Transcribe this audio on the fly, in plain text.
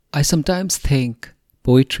I sometimes think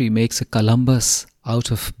poetry makes a Columbus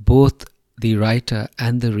out of both the writer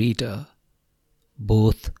and the reader.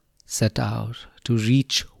 Both set out to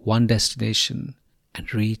reach one destination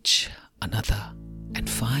and reach another and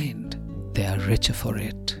find they are richer for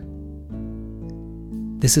it.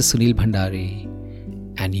 This is Sunil Bhandari,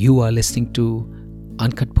 and you are listening to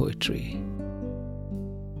Uncut Poetry.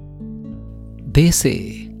 They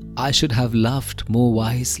say I should have loved more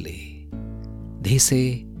wisely. They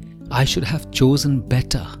say I should have chosen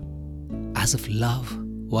better, as if love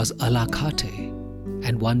was a la carte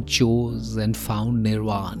and one chose and found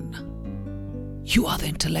nirvana. You are the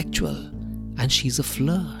intellectual and she's a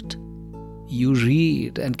flirt. You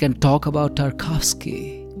read and can talk about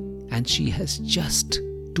Tarkovsky and she has just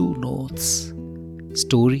 2 notes.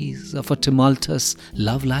 Stories of a tumultuous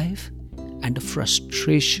love life and a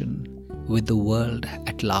frustration with the world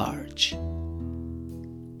at large.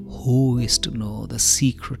 Who is to know the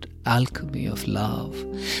secret alchemy of love,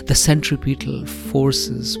 the centripetal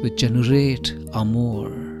forces which generate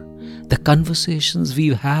amour, the conversations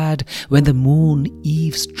we've had when the moon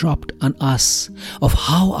eavesdropped on us, of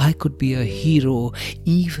how I could be a hero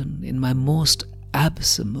even in my most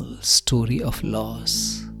abysmal story of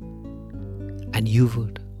loss. And you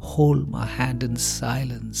would hold my hand in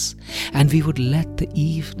silence, and we would let the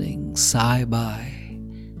evening sigh by,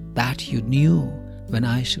 that you knew when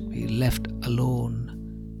I should be left alone,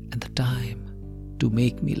 and the time to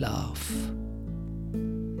make me laugh.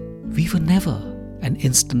 We were never an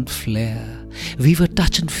instant flare. We were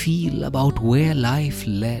touch and feel about where life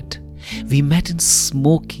led. We met in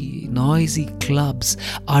smoky, noisy clubs.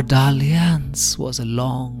 Our dalliance was a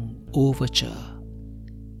long overture.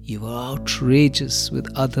 You were outrageous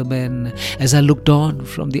with other men as I looked on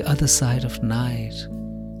from the other side of night.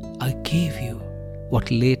 I gave you what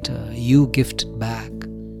later you gifted back,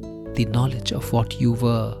 the knowledge of what you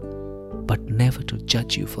were, but never to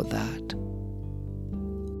judge you for that.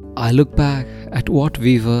 I look back at what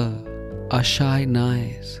we were, a shy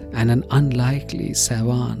night and an unlikely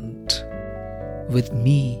savant, with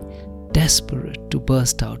me desperate to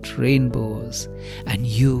burst out rainbows, and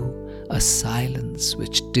you a silence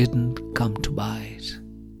which didn't come to bite.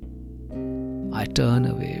 I turn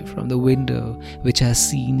away from the window which has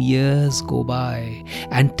seen years go by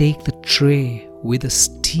and take the tray with a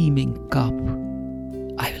steaming cup.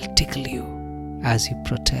 I will tickle you as you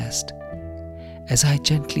protest, as I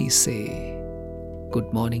gently say,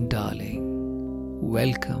 "Good morning, darling.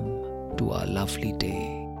 Welcome to our lovely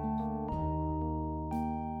day."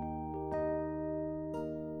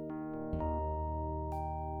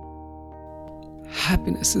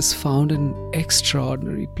 Happiness is found in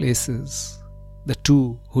extraordinary places. The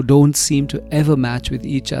two who don't seem to ever match with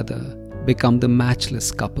each other become the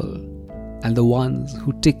matchless couple, and the ones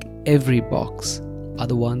who tick every box are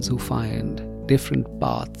the ones who find different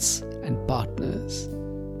paths and partners.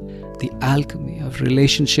 The alchemy of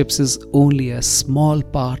relationships is only a small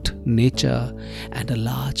part nature and a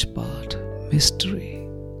large part mystery.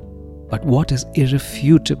 But what is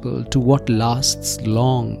irrefutable to what lasts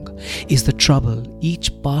long is the trouble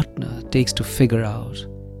each partner takes to figure out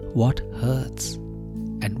what hurts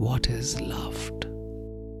and what is loved.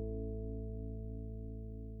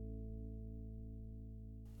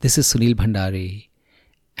 This is Sunil Bhandari,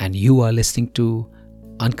 and you are listening to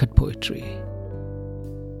Uncut Poetry.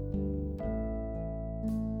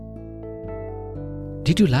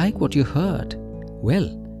 Did you like what you heard? Well,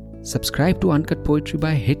 subscribe to Uncut Poetry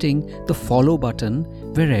by hitting the follow button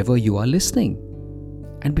wherever you are listening.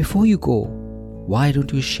 And before you go, why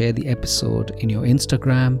don't you share the episode in your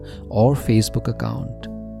Instagram or Facebook account,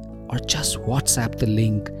 or just WhatsApp the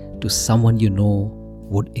link to someone you know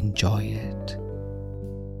would enjoy it.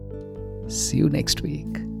 See you next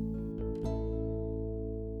week.